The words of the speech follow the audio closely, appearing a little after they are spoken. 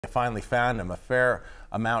They finally found him a fair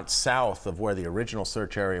amount south of where the original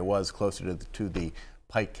search area was, closer to the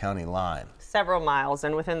Pike County line. Several miles,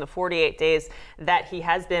 and within the 48 days that he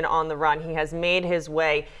has been on the run, he has made his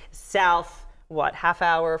way south, half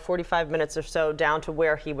hour, 45 minutes or so down to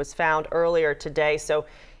where he was found earlier today. So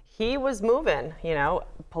he was moving. You know,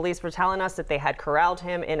 police were telling us that they had corralled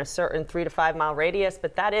him in a certain 3 to 5 mile radius,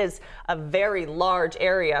 but that is a very large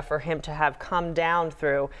area for him to have come down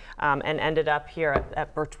through and ended up here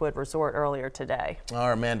at Birchwood Resort earlier today.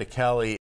 Our Amanda Kelly.